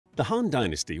The Han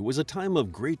Dynasty was a time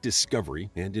of great discovery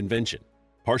and invention,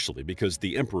 partially because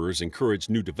the emperors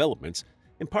encouraged new developments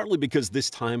and partly because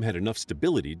this time had enough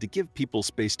stability to give people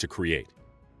space to create.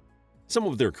 Some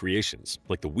of their creations,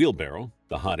 like the wheelbarrow,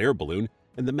 the hot air balloon,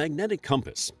 and the magnetic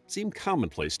compass, seem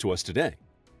commonplace to us today.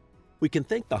 We can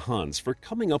thank the Hans for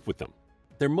coming up with them.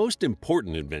 Their most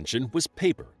important invention was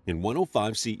paper in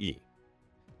 105 CE.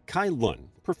 Kai Lun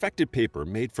perfected paper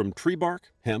made from tree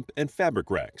bark, hemp, and fabric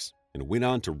rags, and went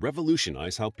on to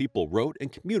revolutionize how people wrote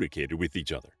and communicated with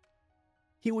each other.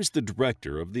 He was the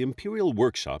director of the imperial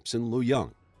workshops in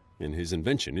Luoyang, and his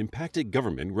invention impacted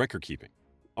government record-keeping,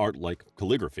 art like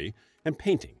calligraphy and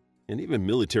painting, and even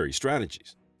military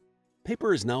strategies.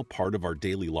 Paper is now part of our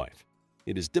daily life.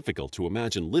 It is difficult to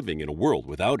imagine living in a world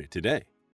without it today.